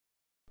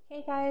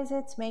Hey guys,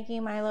 it's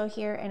Maggie Mylow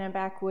here, and I'm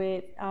back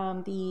with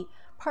the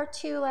part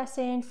 2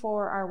 lesson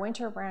for our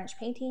winter branch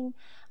painting.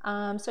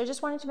 So I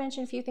just wanted to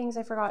mention a few things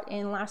I forgot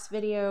in last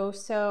video.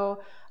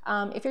 So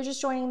if you're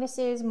just joining, this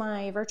is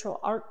my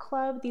virtual art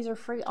club. These are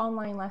free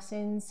online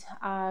lessons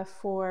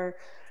for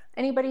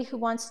anybody who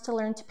wants to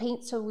learn to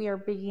paint. So we are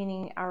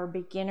beginning our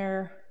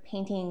beginner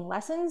painting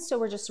lessons. So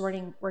we're just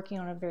working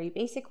on a very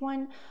basic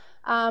one.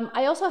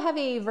 I also have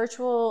a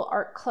virtual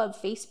art club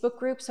Facebook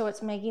group. So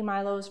it's Maggie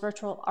Mylow's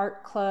virtual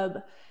art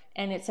club,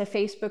 and it's a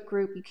Facebook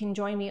group. You can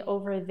join me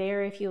over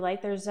there if you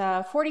like. There's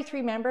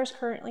 43 members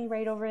currently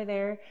right over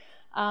there.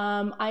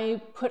 I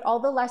put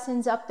all the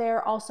lessons up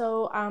there.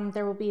 Also,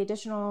 there will be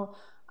additional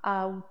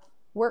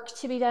work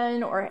to be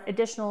done, or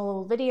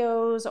additional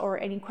videos, or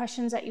any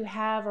questions that you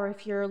have, or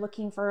if you're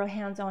looking for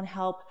hands-on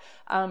help.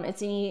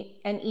 It's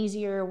an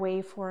easier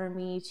way for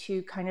me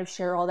to kind of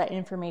share all that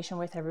information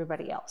with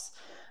everybody else.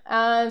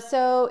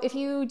 So if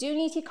you do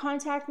need to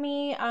contact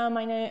me,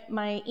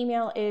 my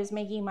email is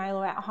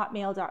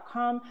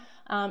maggiemylow@hotmail.com.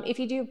 If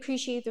you do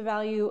appreciate the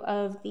value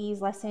of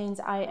these lessons,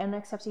 I am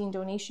accepting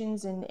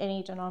donations in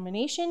any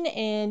denomination,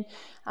 and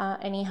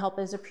any help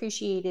is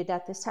appreciated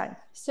at this time.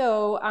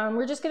 So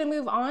we're just going to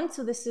move on.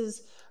 So this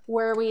is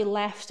where we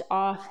left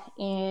off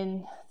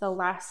in the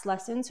last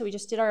lesson. So we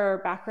just did our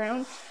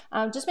background.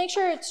 Just make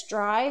sure it's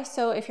dry.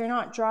 So if you're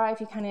not dry, if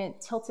you kind of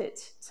tilt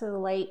it to the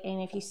light, and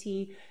if you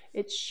see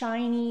it's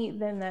shiny,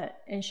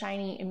 and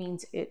shiny, it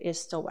means it is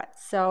still wet.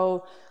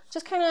 So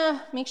just kind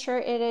of make sure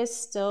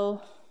it's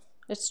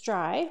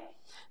dry.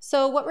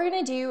 So what we're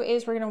going to do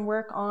is we're going to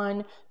work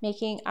on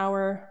making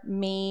our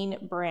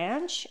main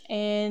branch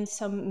and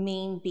some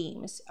main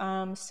beams.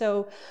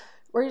 So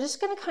we're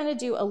just going to kind of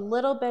do a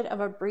little bit of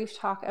a brief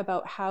talk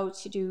about how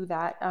to do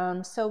that.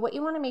 So what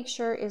you want to make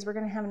sure is we're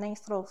going to have a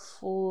nice little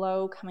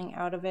flow coming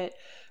out of it.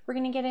 We're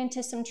going to get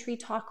into some tree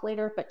talk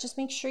later, but just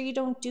make sure you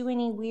don't do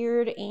any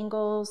weird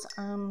angles.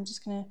 I'm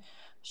just going to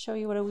show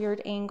you what a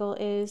weird angle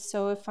is.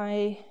 So if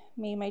I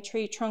made my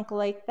tree trunk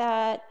like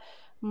that,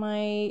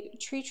 my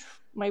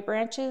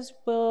branches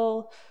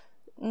will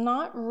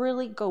not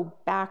really go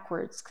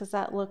backwards, because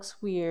that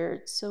looks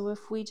weird. So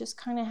if we just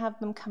kind of have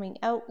them coming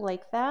out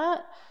like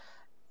that,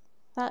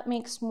 that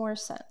makes more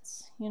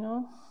sense, you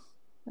know?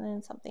 And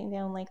then something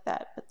down like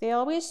that. But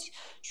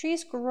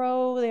trees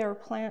grow, they are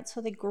plants,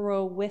 so they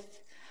grow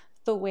with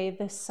the way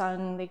the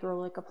sun, they grow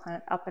like a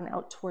plant up and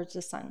out towards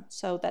the sun.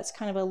 So that's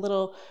kind of a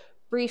little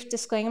brief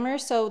disclaimer.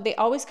 So they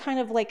always kind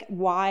of like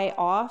Y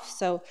off.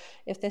 So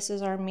if this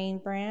is our main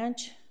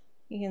branch,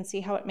 you can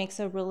see how it makes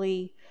a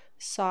really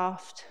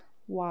soft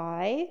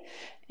Y,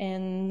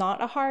 and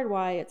not a hard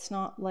Y. It's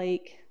not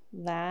like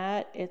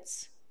that.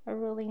 It's a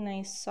really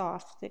nice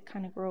soft that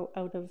kind of grow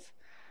out of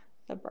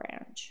the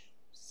branch.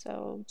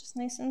 So just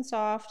nice and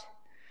soft.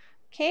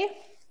 Okay,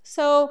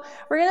 so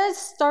we're going to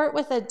start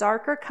with a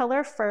darker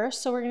color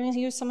first. So we're going to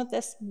use some of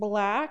this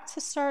black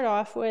to start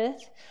off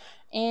with.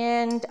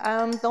 And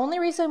the only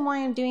reason why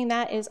I'm doing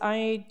that is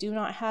I do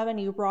not have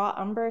any raw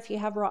umber. If you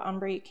have raw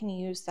umber, you can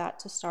use that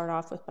to start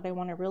off with, but I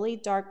want a really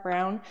dark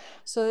brown.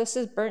 So this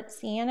is burnt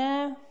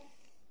sienna.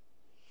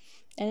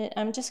 And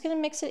I'm just going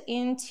to mix it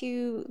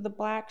into the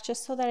black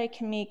just so that I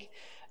can make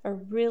a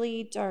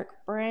really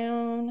dark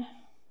brown.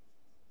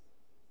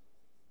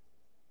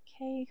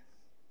 Okay.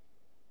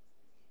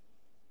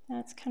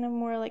 That's kind of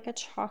more like a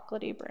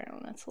chocolatey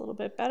brown. That's a little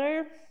bit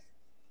better.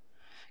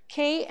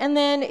 Okay, and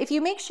then if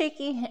you have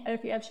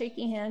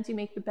shaky hands, you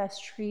make the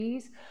best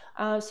trees.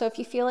 So if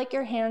you feel like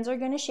your hands are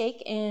going to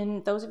shake,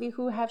 and those of you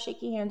who have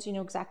shaky hands, you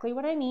know exactly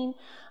what I mean.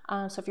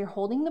 So if you're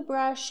holding the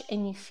brush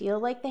and you feel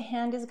like the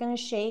hand is going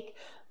to shake,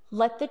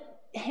 let the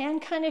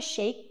hand kind of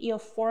shake. You'll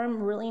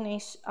form really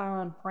nice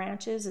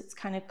branches. It's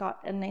kind of got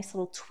a nice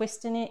little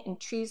twist in it, and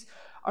trees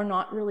are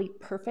not really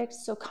perfect.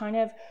 So kind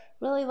of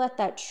really let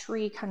that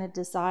tree kind of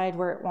decide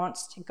where it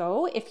wants to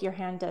go if your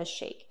hand does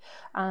shake.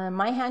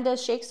 My hand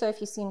does shake, so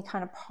if you see me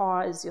kind of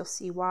pause, you'll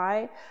see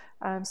why.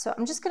 So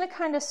I'm just going to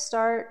kind of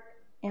start,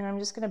 and I'm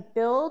just going to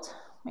build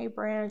my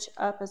branch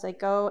up as I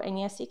go. And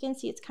yes, you can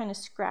see it's kind of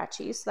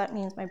scratchy, so that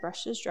means my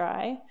brush is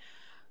dry.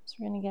 So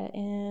we're going to get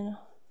in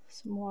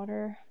some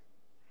water,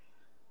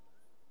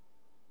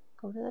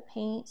 go to the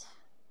paint.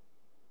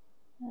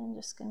 I'm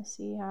just going to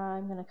see how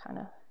I'm going to kind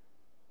of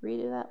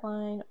redo that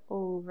line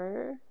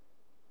over.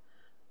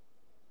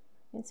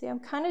 You can see I'm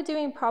kind of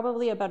doing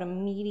probably about a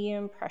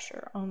medium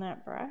pressure on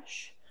that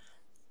brush.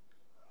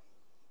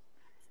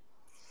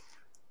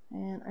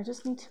 And I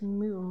just need to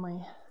move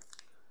my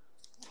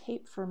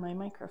tape for my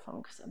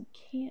microphone because I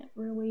can't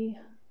really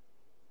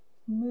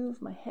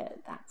move my head.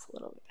 That's a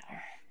little bit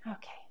better.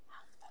 Okay,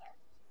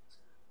 that's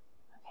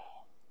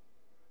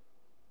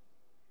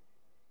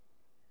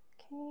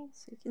better. Okay,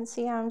 so you can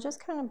see how I'm just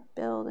kind of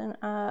building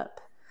up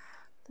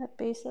that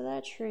base of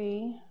that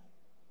tree.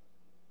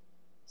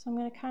 So I'm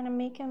going to kind of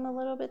make him a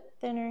little bit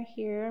thinner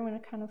here. I'm going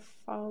to kind of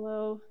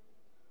follow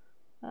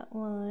that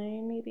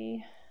line,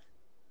 maybe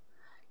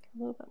get a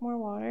little bit more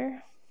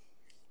water.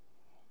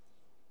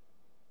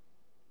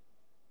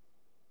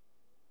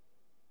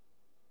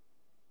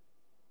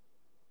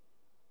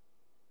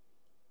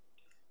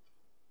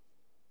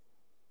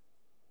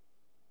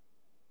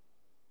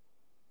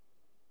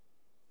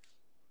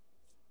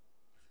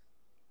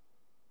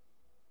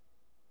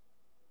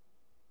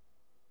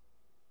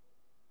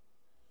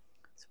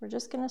 we're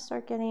just gonna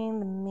start getting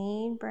the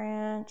main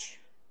branch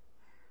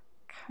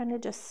kind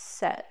of just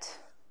set.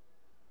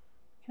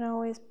 You can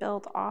always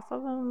build off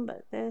of them,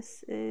 but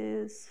this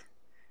is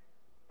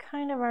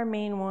kind of our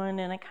main one,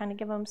 and I kind of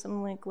give them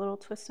some like little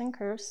twists and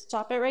curves.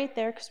 Stop it right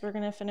there because we're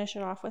gonna finish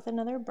it off with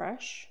another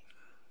brush.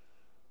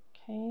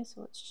 Okay,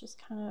 so let's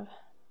just kind of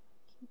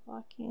keep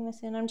locking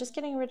this in. I'm just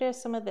getting rid of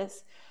some of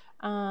this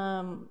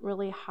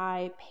really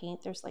high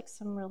paint. There's like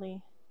some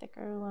really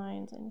thicker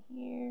lines in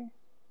here.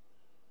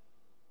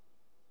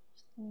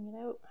 Just thinning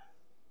it out.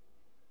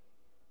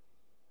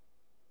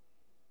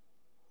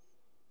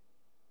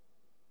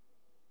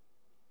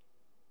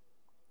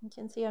 You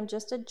can see I'm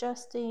just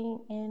adjusting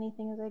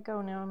anything as I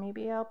go now.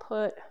 Maybe I'll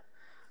put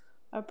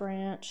a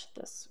branch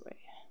this way.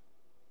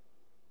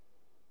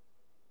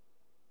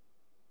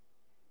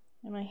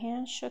 And my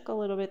hand shook a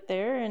little bit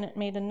there and it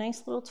made a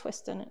nice little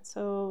twist in it.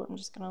 So I'm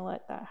just gonna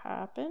let that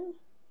happen.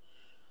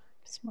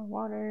 Get some more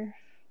water,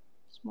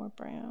 some more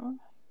brown.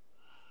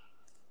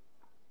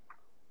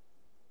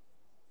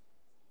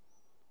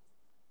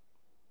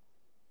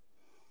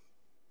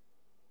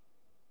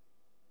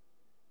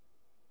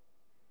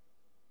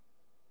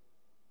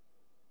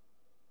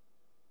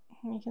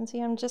 And you can see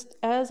I'm just,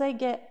 as I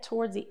get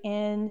towards the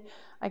end,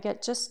 I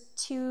get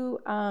just to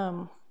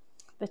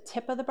the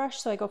tip of the brush.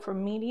 So I go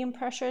from medium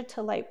pressure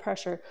to light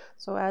pressure.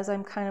 So as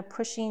I'm kind of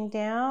pushing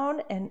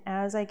down and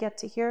as I get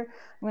to here,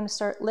 I'm going to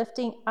start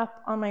lifting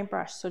up on my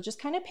brush. So just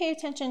kind of pay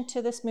attention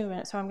to this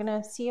movement. So I'm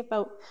going to see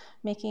about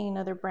making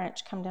another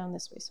branch come down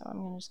this way. So I'm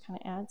going to just kind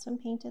of add some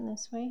paint in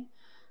this way,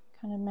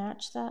 kind of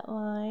match that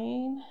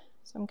line.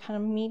 So I'm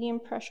kind of medium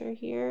pressure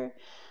here,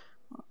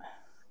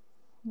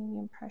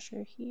 medium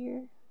pressure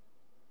here.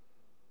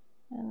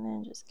 And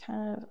then just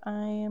kind of,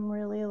 I am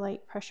really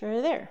light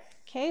pressure there.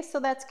 Okay, so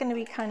that's going to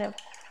be kind of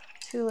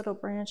 2 little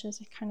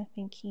branches. I kind of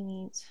think he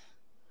needs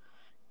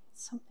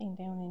something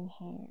down in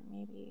here,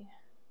 maybe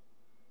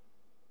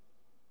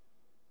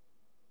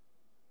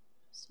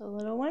just a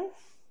little one.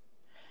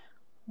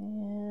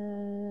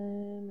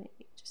 And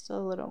maybe just a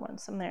little one,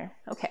 some there.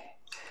 Okay,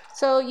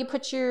 so you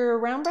put your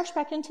round brush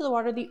back into the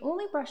water. The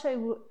only brush I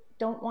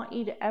don't want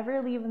you to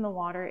ever leave in the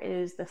water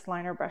is this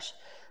liner brush.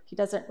 He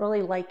doesn't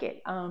really like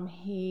it.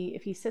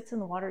 If he sits in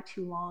the water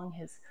too long,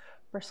 his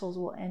bristles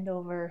will end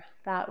over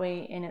that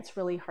way, and it's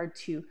really hard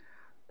to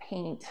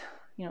paint,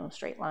 you know,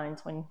 straight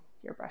lines when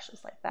your brush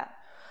is like that.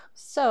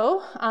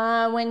 So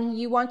when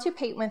you want to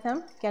paint with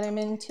him, get him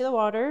into the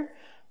water.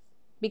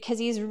 Because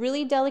he's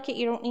really delicate,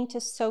 you don't need to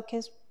soak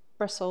his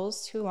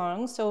bristles too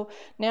long. So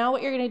now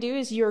what you're going to do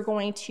is you're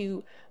going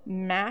to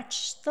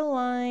match the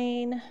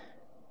line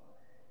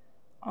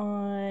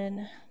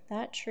on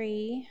that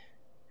tree.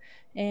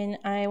 And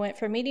I went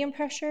for medium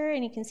pressure,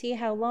 and you can see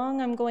how long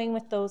I'm going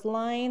with those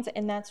lines,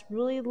 and that's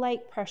really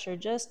light pressure,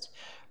 just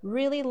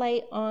really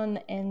light on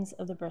the ends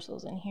of the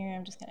bristles. And here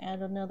I'm just going to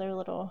add another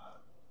little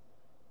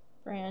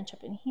branch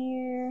up in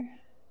here.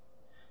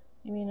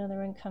 Maybe another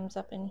one comes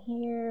up in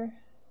here.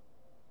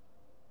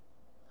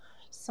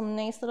 Some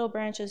nice little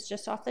branches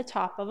just off the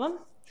top of them.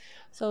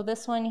 So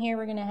this one here,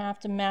 we're going to have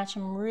to match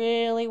them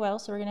really well.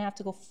 So we're going to have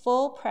to go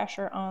full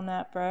pressure on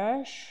that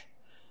brush.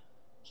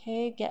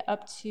 Okay, get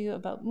up to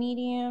about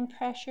medium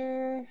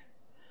pressure.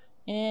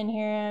 And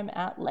here I'm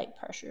at light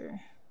pressure.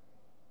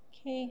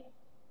 Okay.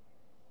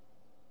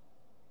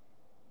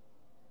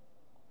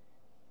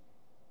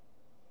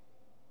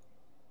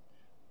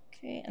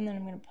 Okay, and then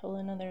I'm going to pull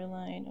another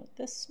line out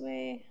this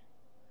way.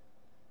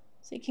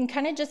 So you can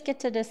kind of just get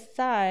to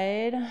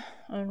decide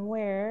on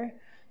where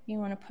you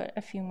want to put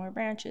a few more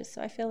branches.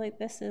 So I feel like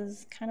this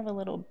is kind of a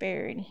little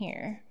bare in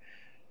here.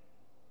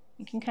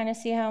 You can kind of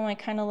see how I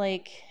kind of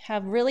like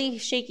have really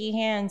shaky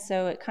hands,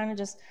 so it kind of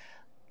just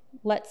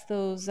lets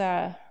those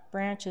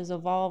branches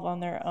evolve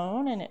on their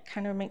own, and it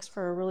kind of makes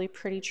for a really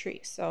pretty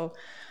tree. So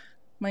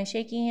my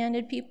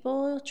shaky-handed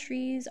people,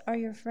 trees are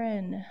your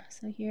friend.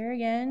 So here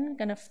again, I'm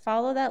gonna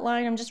follow that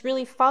line. I'm just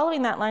really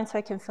following that line so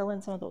I can fill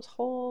in some of those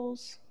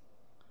holes.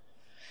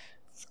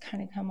 Let's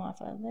kind of come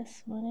off of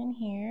this one in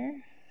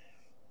here.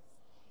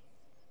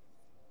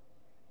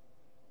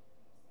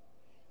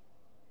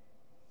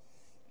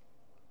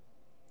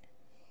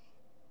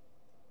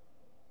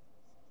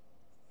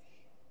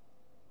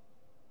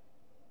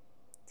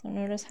 So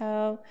notice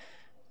how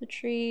the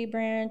tree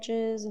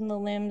branches and the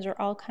limbs are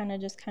all kind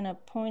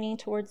of pointing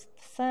towards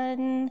the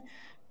sun,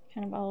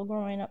 kind of all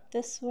growing up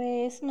this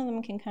way. Some of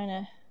them can kind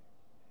of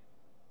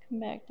come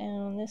back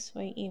down this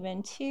way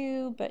even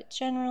too, but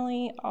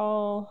generally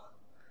all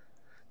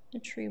the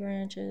tree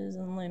branches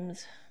and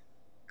limbs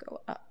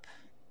go up.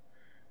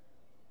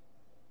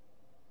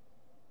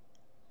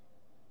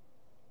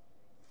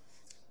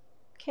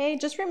 Okay,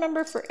 just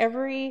remember, for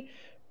every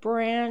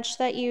branch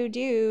that you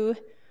do,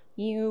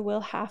 you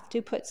will have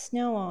to put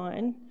snow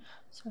on.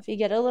 So if you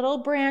get a little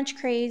branch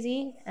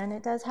crazy, and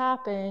it does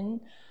happen,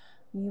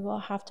 you will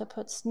have to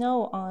put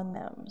snow on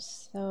them.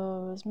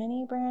 So as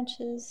many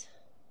branches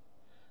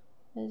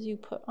as you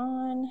put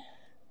on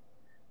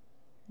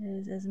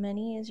is as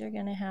many as you're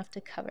going to have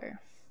to cover.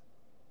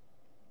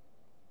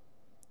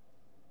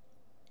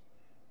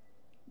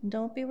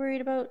 Don't be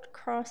worried about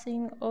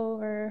crossing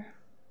over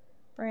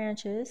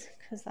branches,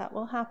 because that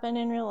will happen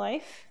in real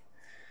life.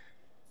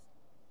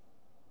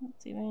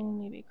 Let's even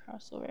maybe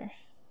cross over.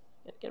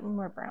 Gotta get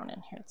more brown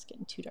in here, it's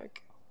getting too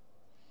dark.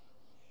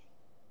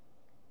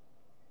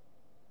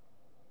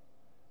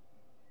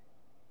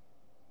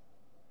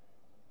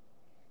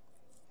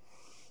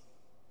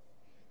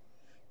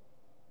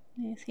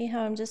 You see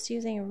how I'm just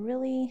using a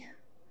really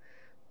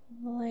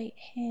light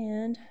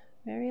hand,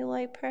 very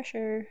light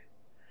pressure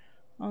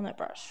on that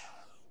brush.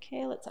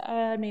 Okay, let's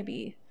add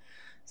maybe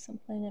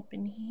something up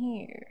in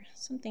here.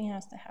 Something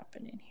has to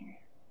happen in here.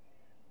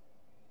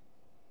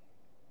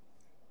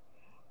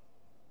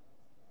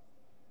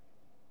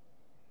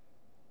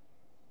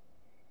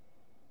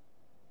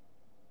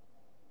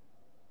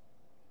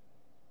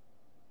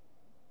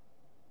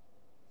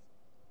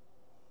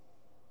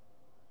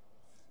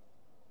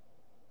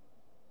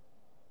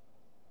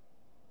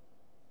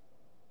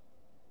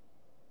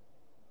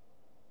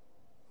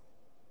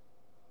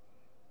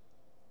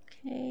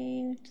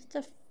 Okay, just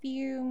a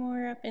few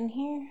more up in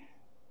here.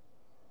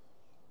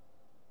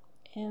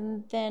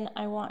 And then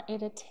I want you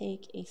to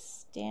take a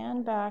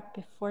stand back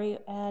before you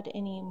add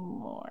any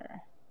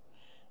more.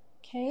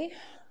 Okay?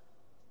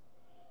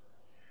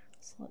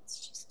 So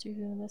let's just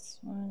do this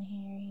one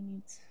here. He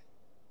needs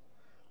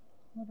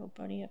a little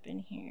buddy up in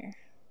here.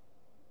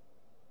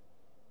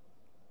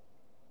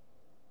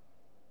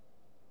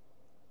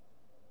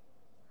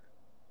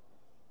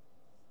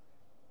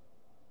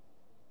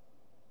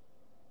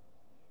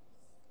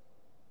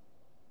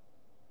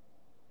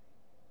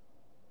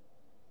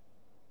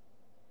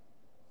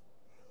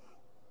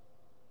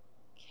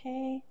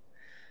 Okay.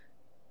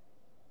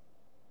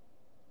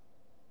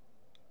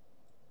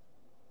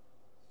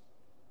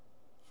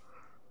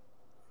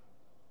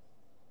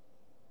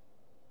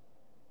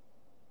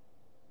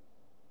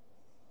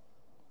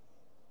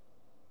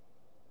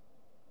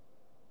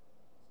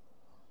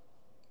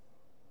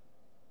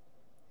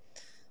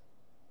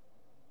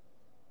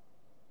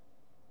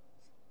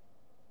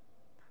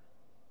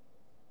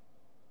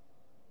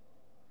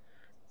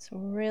 So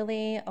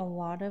really a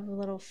lot of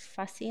little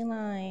fussy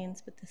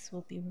lines, but this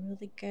will be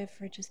really good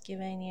for just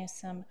giving you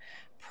some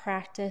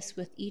practice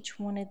with each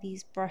one of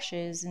these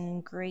brushes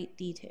in great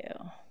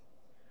detail.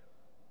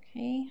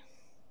 Okay.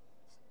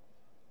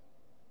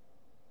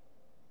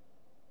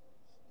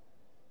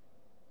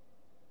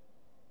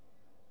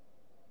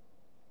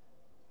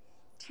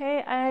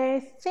 Okay, I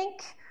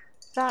think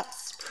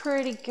that's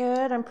pretty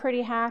good. I'm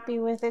pretty happy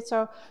with it.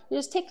 So you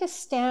just take a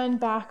stand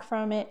back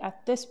from it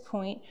at this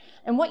point.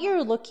 And what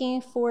you're looking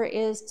for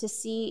is to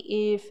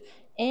see if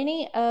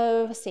any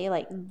of, say,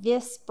 like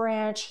this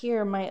branch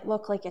here might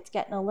look like it's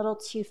getting a little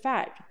too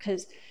fat,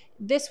 because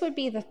this would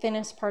be the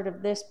thinnest part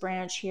of this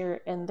branch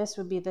here, and this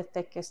would be the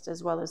thickest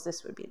as well as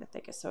this would be the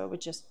thickest. So it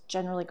would just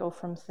generally go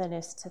from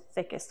thinnest to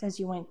thickest as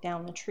you went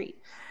down the tree.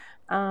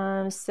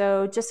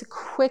 So just a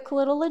quick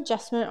little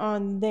adjustment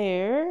on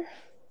there.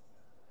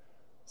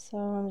 So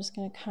I'm just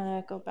going to kind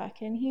of go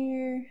back in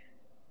here,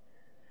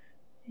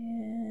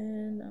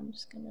 and I'm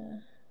just going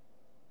to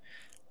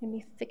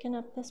maybe thicken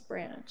up this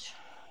branch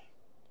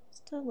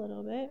just a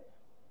little bit.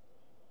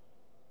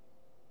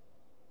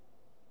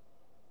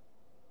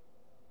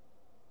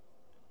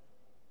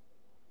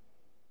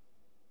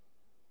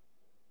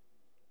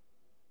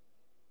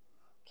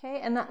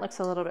 Okay, and that looks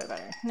a little bit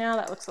better. Now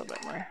that looks a little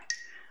bit more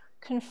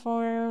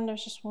conformed.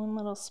 There's just one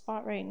little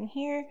spot right in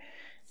here,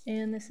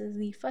 and this is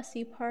the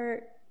fussy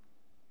part.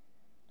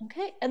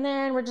 Okay, and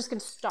then we're just gonna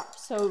stop.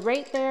 So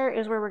right there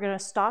is where we're gonna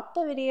stop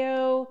the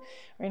video.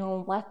 We're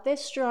gonna let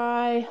this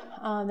dry.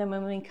 Then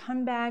when we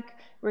come back,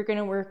 we're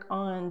gonna work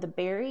on the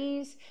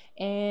berries,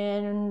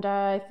 and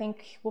I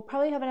think we'll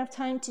probably have enough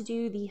time to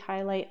do the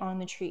highlight on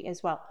the tree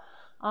as well.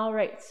 All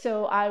right,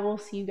 so I will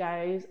see you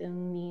guys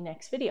in the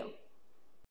next video.